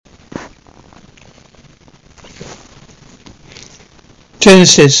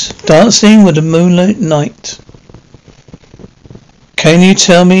Genesis, dancing with the moonlight night. Can you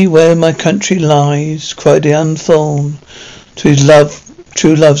tell me where my country lies? Cried the unthorn to his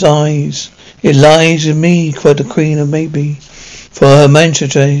true love's eyes. It lies in me, cried the queen of maybe. For her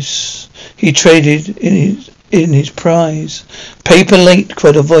mantrace he traded in his prize. Paper late,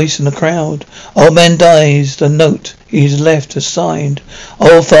 cried a voice in the crowd. Old man dies, the note he's left has signed.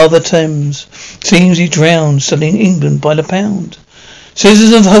 Old Father Thames seems he drowned, selling England by the pound.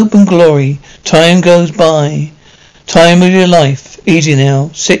 Scissors of hope and glory, time goes by. Time of your life, easy now,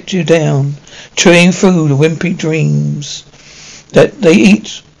 sit you down, chewing through the wimpy dreams that they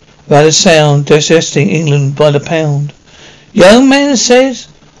eat without a sound, digesting England by the pound. Young man says,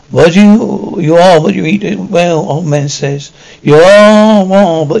 what you are what you eat well, old man says. You are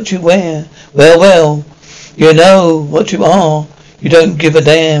what you wear. Well, you know what you are. You don't give a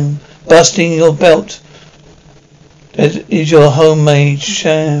damn. Busting your belt. That is your homemade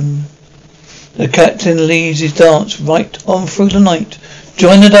sham. The captain leads his dance right on through the night.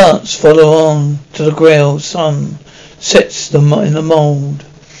 Join the dance, follow on till the grail sun sets them in the mould.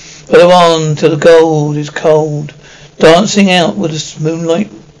 Follow on till the gold is cold. Dancing out with the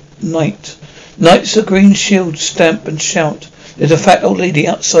moonlight night. Knights of green shield stamp and shout. There's a fat old lady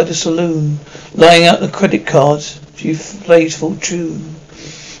outside the saloon, laying out the credit cards. She plays full tune.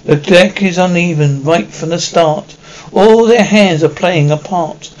 The deck is uneven right from the start. All their hands are playing a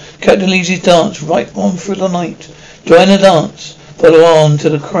part. Captain leads his dance right on through the night. Join the dance, follow on to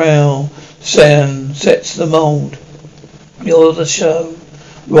the crowd. Sound sets the mould. You're the show.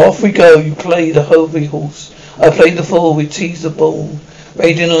 Off we go, you play the holy horse. I play the fool, we tease the ball.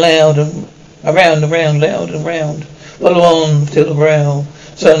 Raging loud and around, loud and round. Follow on till the rail.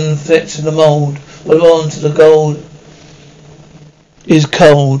 Sun sets in the mould. Follow on to the gold is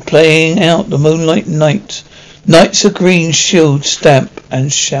cold. Playing out the moonlight night. Knights of green shield stamp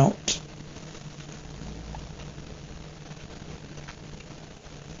and shout.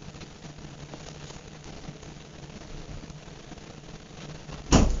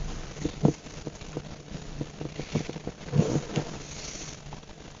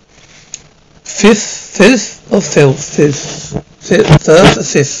 Fifth of filth.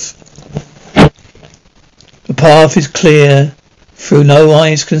 The path is clear. Through no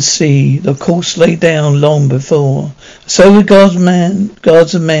eyes can see, the course laid down long before. So with gods and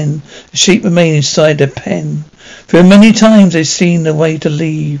men, the sheep remain inside their pen. For many times they've seen the way to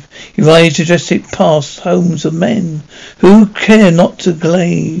leave. You ride majestic past homes of men, who care not to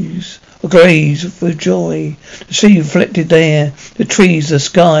graze with joy. The sea reflected there, the trees, the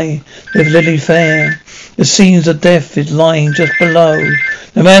sky, the lily fair. The scenes of death is lying just below.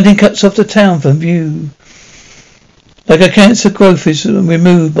 The mountain cuts off the town from view. Like a cancer growth is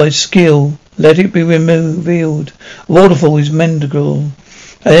removed by skill, let it be revealed. A waterfall is Mendigal,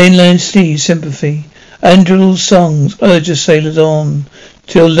 an inland sea sympathy. Angels' songs urge the sailors on,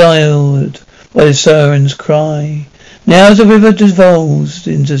 till lulled by the siren's cry. Now as the river devolves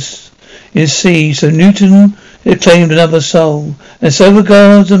into sea, so Newton acclaimed another soul, and so the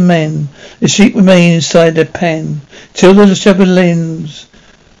gods and men, the sheep remain inside their pen, till the shepherd lends.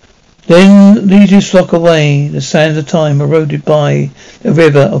 Then lead his flock away, the sands of time eroded by the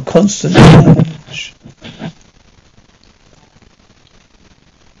river of constant change.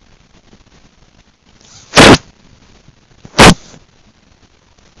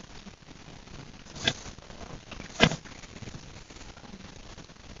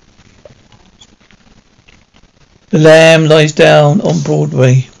 The Lamb lies down on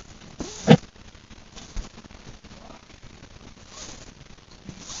Broadway.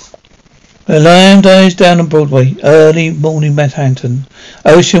 The Lamb dies down on Broadway, early morning Manhattan.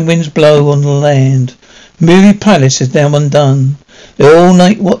 Ocean winds blow on the land. Movie palace is now undone. The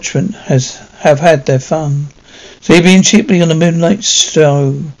all-night watchmen have had their fun. Sleeping cheaply on the midnight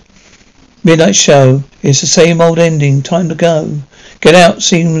show. It's the same old ending, time to go. Get out,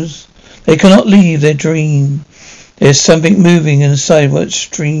 seems they cannot leave their dream. There's something moving in the sideward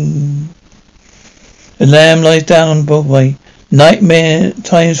stream. The Lamb lies down on Broadway. Nightmare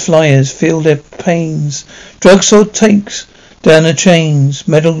times flyers feel their pains. Drugstore takes down the chains.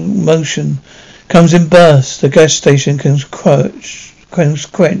 Metal motion comes in bursts. The gas station can quench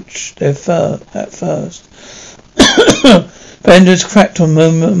their at first. Fenders cracked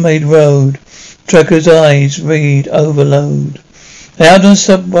on made road. Truckers' eyes read overload. Out on the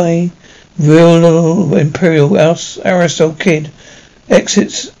subway, real Imperial aerosol kid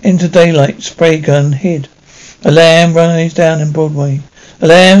exits into daylight, spray gun hid. A lamb rides down in Broadway. A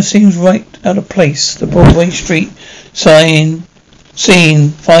lamb seems right out of place. The Broadway street scene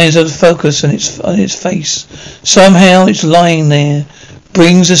finds a focus on its face. Somehow it's lying there,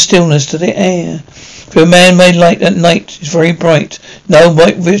 brings a stillness to the air. For a man-made light at night is very bright. No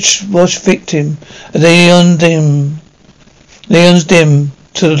white rich wash victim. Neon's dim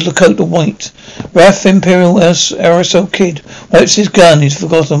to the coat of white. Wrath Imperial aerosol kid wipes his gun. He's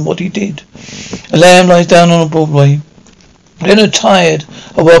forgotten what he did. A lamb lies down on a Broadway. Dinner tired,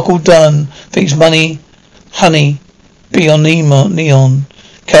 a work all done. Thinks money, honey, be on neon.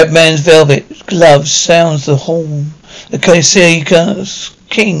 Cabman's velvet gloves sounds the horn. The Casey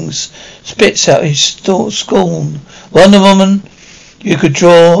Kings spits out his scorn. Wonder Woman, you could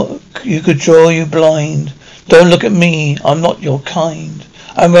draw you blind. Don't look at me, I'm not your kind.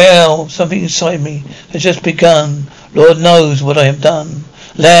 I'm real, something inside me has just begun. Lord knows what I have done.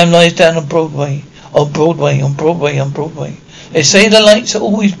 Lamb lies down on Broadway. On Broadway. They say the lights are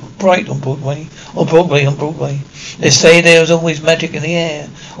always bright on Broadway. On Broadway. They say there is always magic in the air.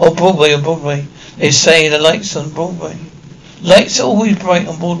 On Broadway. They say the lights on Broadway. Lights are always bright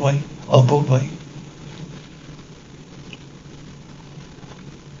on Broadway. On Broadway.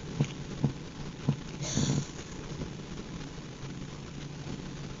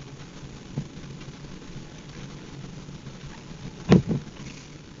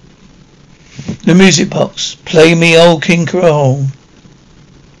 The music box. Play me old King Cole.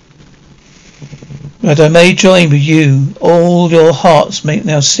 But I may join with you. All your hearts make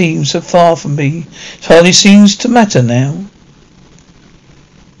now seem so far from me. It hardly seems to matter now.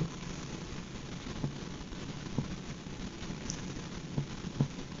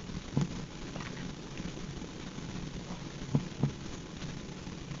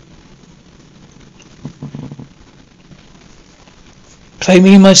 Play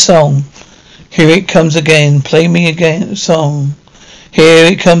me my song. Here it comes again. Play me again song. Here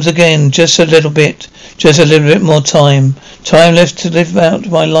it comes again. Just a little bit more time. Time left to live out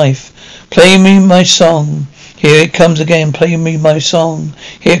my life. Play me my song. Here it comes again. Play me my song.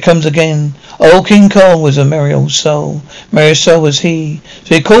 Here it comes again. Old King Cole was a merry old soul. Merry soul was he.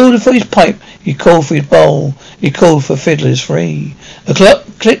 So he called for his pipe. He called for his bowl. He called for fiddlers free. The clock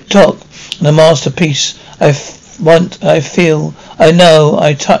click-tock and a masterpiece. I feel, I know,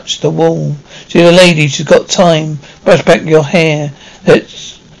 I touch the wall. See the lady, she's got time. Brush back your hair. Let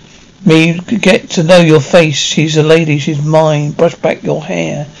me get to know your face. She's a lady, she's mine. Brush back your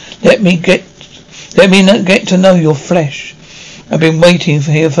hair. Let me get to know your flesh. I've been waiting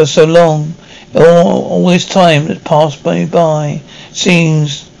for here for so long. All this time that's passed me by.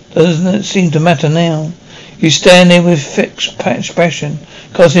 Doesn't it seem to matter now? You stand there with fixed expression,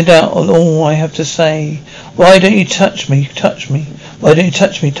 casting doubt on all I have to say. Why don't you touch me? Why don't you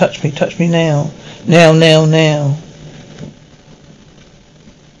touch me now? Now.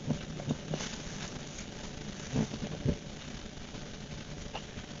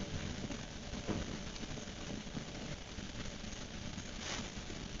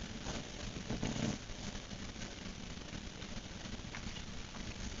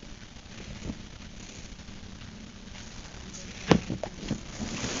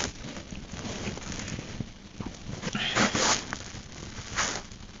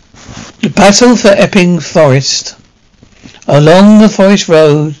 The battle for Epping Forest. Along the forest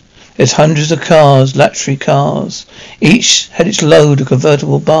road, there's hundreds of cars, luxury cars. Each had its load of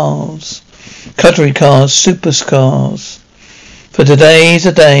convertible bars. Cutlery cars, supercars. For today is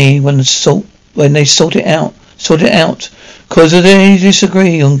a day when they sort it out. Cause they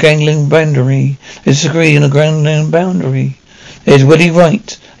disagree on gangling boundary. They disagree on a gangling boundary. There's Willie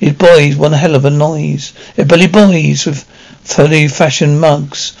Wright. His boys, one hell of a noise. They're Billy boys with fully fashioned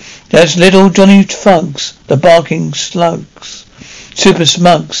mugs. That's little Johnny Fugs, the barking slugs. Super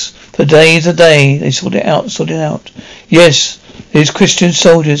smugs. For day is a day. They sort it out. Yes, these Christian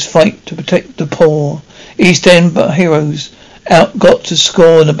soldiers fight to protect the poor. East End heroes out got to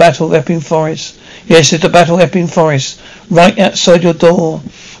score in the Battle of Epping Forest. Yes, it's the Battle of Epping Forest. Right outside your door.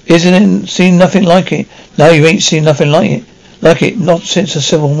 Isn't it seen nothing like it? No, you ain't seen nothing like it, not since the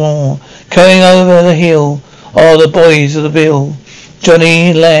Civil War. Coming over the hill are the boys of the bill.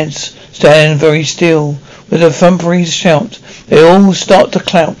 Johnny lads stand very still. With a thumpery shout, they all start to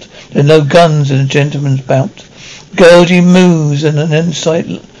clout. There are no guns in a gentleman's bout. Gertie moves and on the inside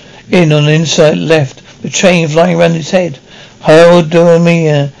left, the chain flying round his head. Harold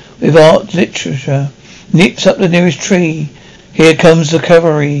Dormier, with art literature, nips up the nearest tree. Here comes the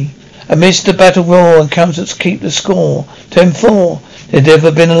cavalry. Amidst the battle roar, and counters keep the score. 10-4. They'd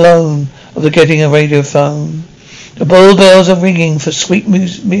never been alone of the getting a radiophone. The bull bells are ringing for sweet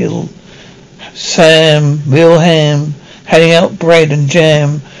meal. Sam, real ham, handing out bread and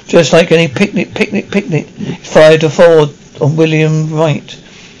jam, just like any picnic. It's 5-4 on William Wright.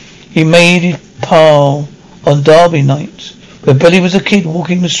 He made his pile on Derby night. When Billy was a kid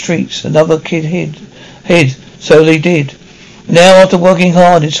walking the streets, another kid hid, so they did. Now after working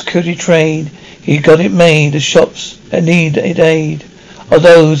hard in security trade, he got it made. The shops that need aid are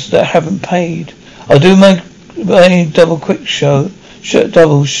those that haven't paid. I'll do my double show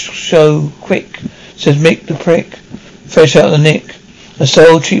quick, says Mick the prick, fresh out of the nick. A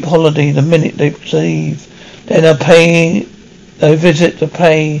so cheap holiday the minute they leave. Then I visit the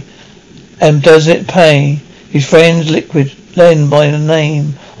pay, and does it pay? His friends liquid, lend by the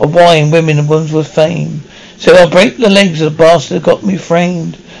name of wine, women and Wandsworth fame. Said I'll break the legs of the bastard that got me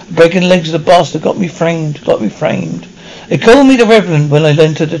framed. Breaking the legs of the bastard got me framed. They called me the Reverend when I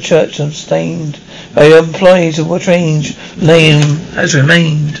entered the church unstained. My employees who were trained, name has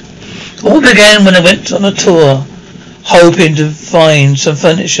remained. All began when I went on a tour, hoping to find some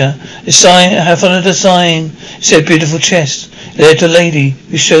furniture. The sign, I found a sign. It said beautiful chest. It led to a lady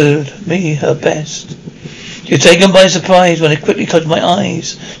who showed me her best. She was taken by surprise when I quickly closed my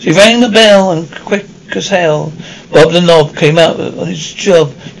eyes. She rang the bell and quick as hell, Bob the knob came out on his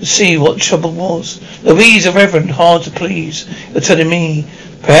job to see what trouble was. Louise, a reverend, hard to please. You're telling me,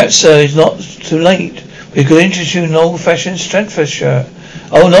 perhaps, sir, it's not too late. We could introduce you an old-fashioned Stratford shirt.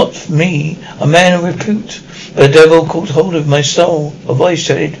 Oh, not me, a man of repute. But the devil caught hold of my soul. A voice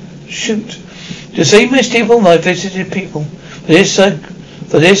said, shoot. To save my steeple, I visited people.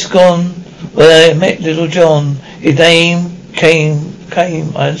 For this gone, where I met little John. His name came,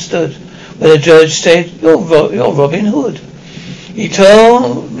 I understood. When the judge said, you're Robin Hood. He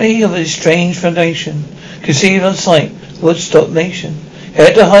told me of his strange foundation, conceived on sight, Woodstock nation. He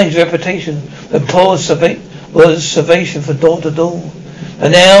had to hide his reputation, when poor was salvation from door to door.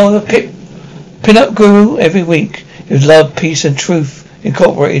 And now the pin-up grew every week. His love, peace and truth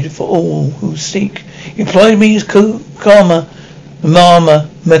incorporated for all who seek. He employed me as mama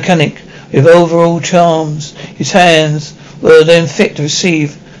mechanic with overall charms. His hands were then fit to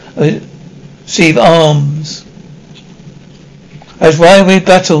receive arms. As why we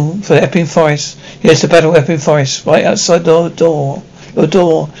battle for Epping Forest. Yes, the battle of Epping Forest, right outside your door. We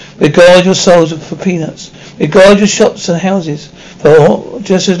guard your souls for peanuts. We guard your shops and houses for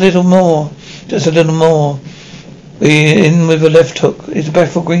just a little more. We in with a left hook. It's a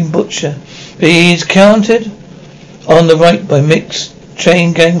Bethel Green butcher. He's counted on the right by mixed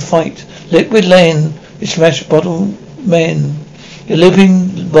chain gang fight. Liquid lane, we smash bottle men. You're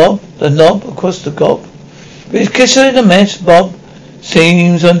looping Bob, the knob across the gob. With his kisser in a mess, Bob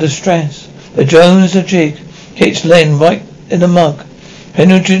seems under stress. The Jones the jig hits Len right in the mug.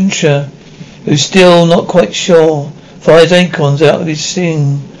 Henry Ginsher, who's still not quite sure, fires acorns out of his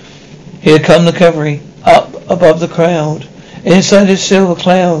sing. Here come the cavalry, up above the crowd. Inside the silver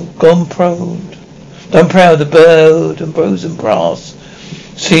cloud, done proud, the bird and bros and brass,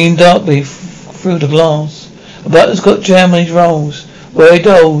 seen darkly through the glass. A butler's got jam on his rolls, where he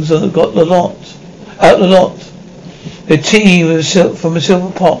dolls and got out the lot. The tea from a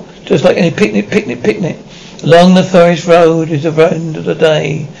silver pot, just like any picnic. Along the forest road is the round of the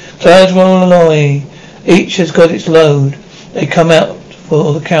day. Clouds roll away, each has got its load. They come out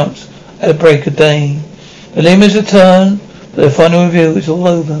for the counts at a break of day. The limits return, but the final review is all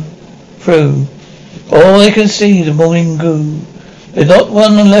over. Through. All they can see is the morning goo. There's not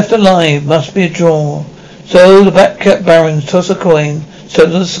one left alive, must be a draw. So the back-cap barons toss a coin,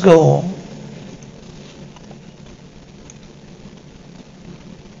 settle the score.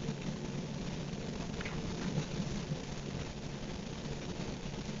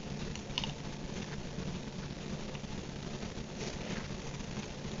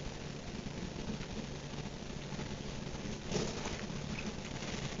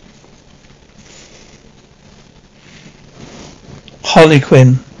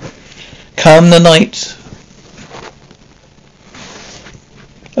 Harlequin. Come the night,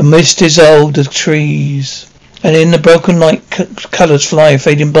 a mist dissolved the trees, and in the broken light colours fly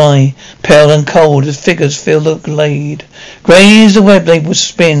fading by, pale and cold as figures fill the glade. Grey as the web they would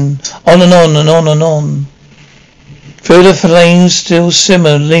spin, on and on and on and on. Through the flames still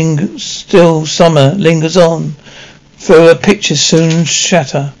summer lingers on. Through the pictures soon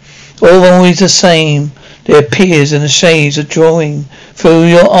shatter, all always the same. There appears in the shades of drawing, through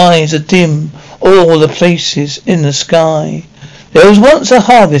your eyes are dim, all the places in the sky. There was once a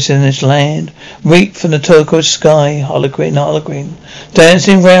harvest in this land, reaped from the turquoise sky. Harlequin,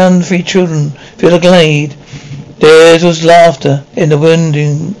 dancing round 3 children, fill a glade. Theirs was laughter in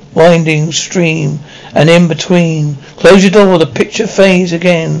the winding stream, and in between. Close your door, the picture fades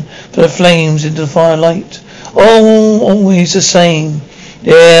again, from the flames into the firelight. All always the same.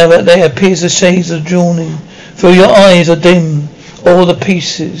 There appears the shades of dawning. Through your eyes are dim, all the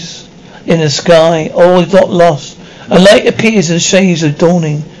pieces in the sky. All is not lost, A light appears in the shades of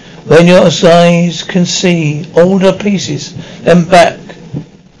dawning. When your eyes can see all the pieces, then back.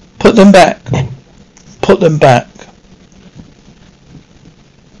 Put them back. Put them back.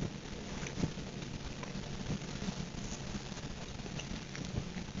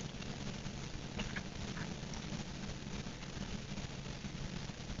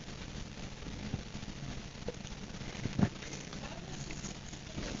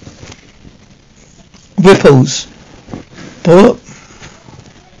 Ripples.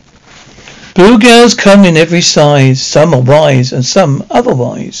 Blue girls come in every size. Some are wise and some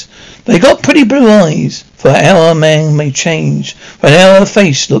otherwise. They got pretty blue eyes. For an hour a man may change. For an hour a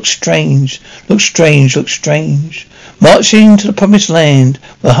face looks strange. Looks strange, looks strange. Marching to the promised land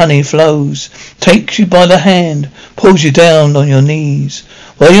where honey flows. Takes you by the hand. Pulls you down on your knees.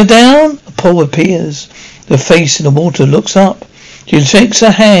 While you're down, a pool appears. The face in the water looks up. She shakes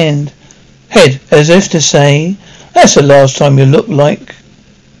her head as if to say, that's the last time you look like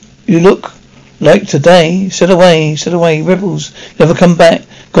today. Said away, ripples never come back.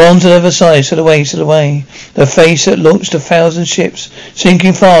 Gone to the other side, said away. The face that launched 1,000 ships,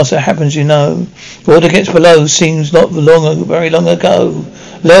 sinking fast, that happens, you know. Water gets below, seems not very long ago.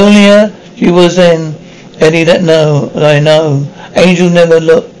 Lonelier you was then, any that I know. Angel never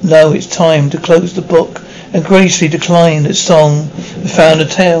know it's time to close the book, and gracefully decline that song, and found a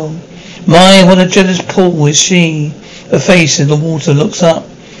tale. My, what a jealous pool is she. Her face in the water looks up.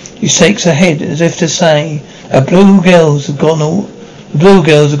 She shakes her head as if to say, the blue girls have gone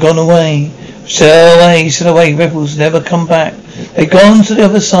away. Sail away, ripples never come back. They've gone to the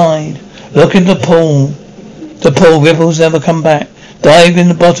other side. Look in the pool. Ripples never come back. Dive in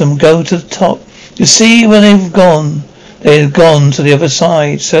the bottom, go to the top. You see where they've gone. They've gone to the other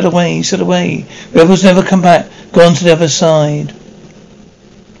side. Sail away. Ripples never come back. Gone to the other side.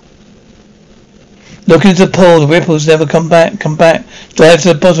 Look into the pool, the ripples never come back. Dive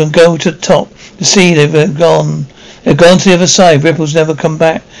to the bottom, go to the top. You see they've gone. They've gone to the other side, ripples never come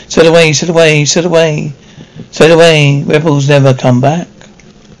back. Sail away. Ripples never come back.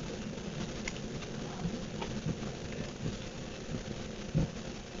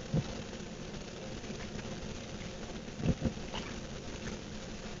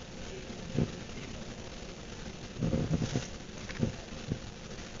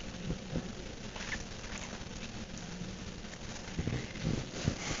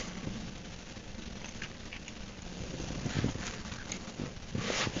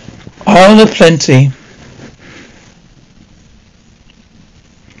 Isle of Plenty.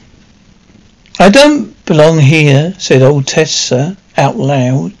 I don't belong here, said old Tessa out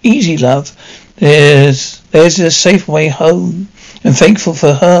loud. Easy, love. There's a safe way home, and thankful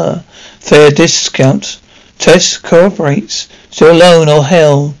for her. Fair discount. Tess cooperates. Still alone or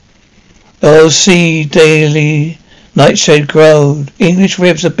hell. Oh, see daily nightshade grow. English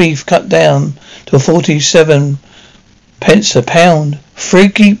ribs of beef cut down to 47 pence a pound.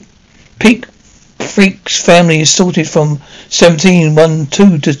 Freak's family is sorted from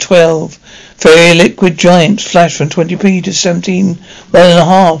 17.12 to 12. Fairy liquid giants flash from 20p to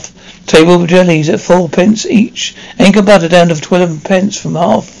 17.1.5. Table jellies at 4 pence each. Anchor butter down to 12 pence from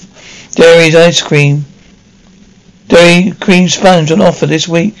half. Dairy's ice cream. Dairy cream sponge on offer this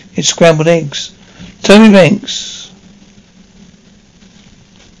week. It's scrambled eggs. Toby Banks.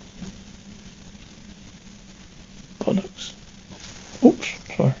 Products.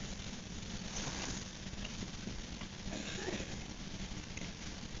 Oops, sorry.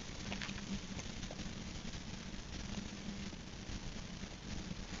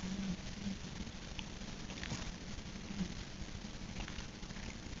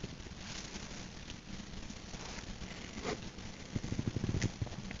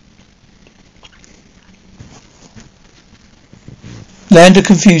 Land of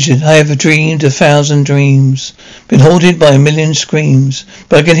confusion. I have dreamed 1,000 dreams, been haunted by a million screams,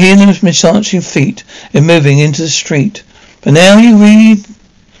 but I can hear them marching feet and moving into the street. But now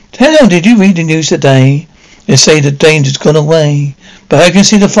did you read the news today? They say the danger's gone away, but I can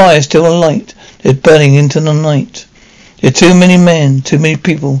see the fire still alight. They're burning into the night. There are too many men, too many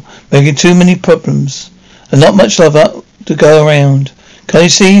people, making too many problems, and not much love up to go around. Can you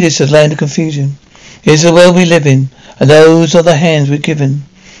see this is a land of confusion? Here's the world we live in. And those are the hands we're given.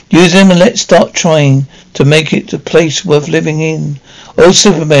 Use them and let's start trying to make it a place worth living in. Oh,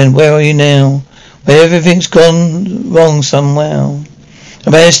 Superman, where are you now? Where everything's gone wrong somehow. A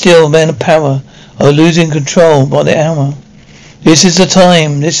man of steel, a man of power, are losing control by the hour. This is the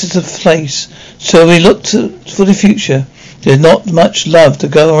time, this is the place. So we look for the future. There's not much love to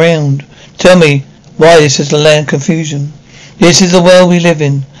go around. Tell me why this is a land of confusion. This is the world we live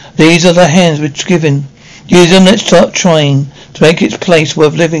in. These are the hands we're given. Use them, let's start trying to make its place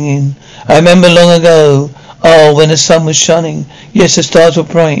worth living in. I remember long ago, when the sun was shining. Yes, the stars were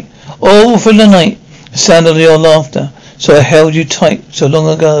bright. All through the night, the sound of your laughter. So I held you tight so long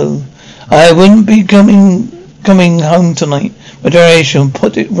ago. I wouldn't be coming home tonight. My generation will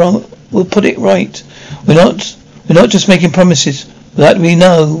put it right. We're not just making promises that we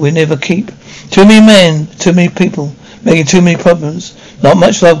know we never keep. Too many men, too many people, making too many problems. Not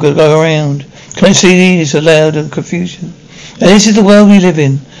much love could go around. Can't see these aloud and confusion. And this is the world we live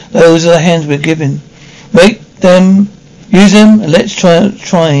in. Those are the hands we're given. Make them, use them, and let's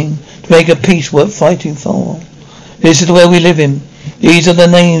trying to make a peace worth fighting for. This is the world we live in. These are the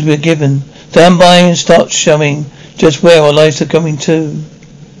names we're given. Stand by and start showing just where our lives are going to.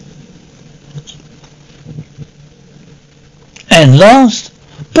 And last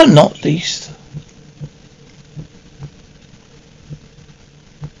but not least,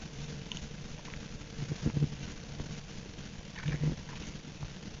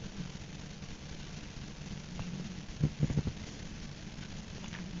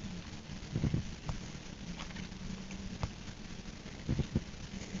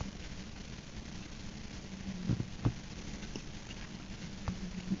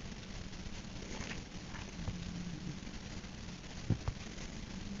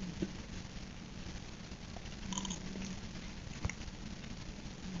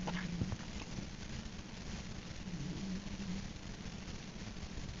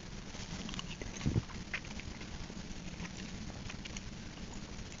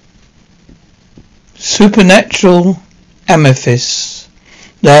 Supernatural Amethyst.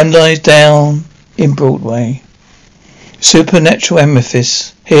 Lamb lies down in Broadway. Supernatural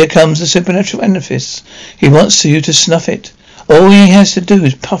Amethyst. Here comes the supernatural amethyst. He wants you to snuff it. All he has to do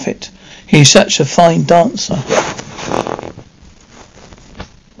is puff it. He's such a fine dancer.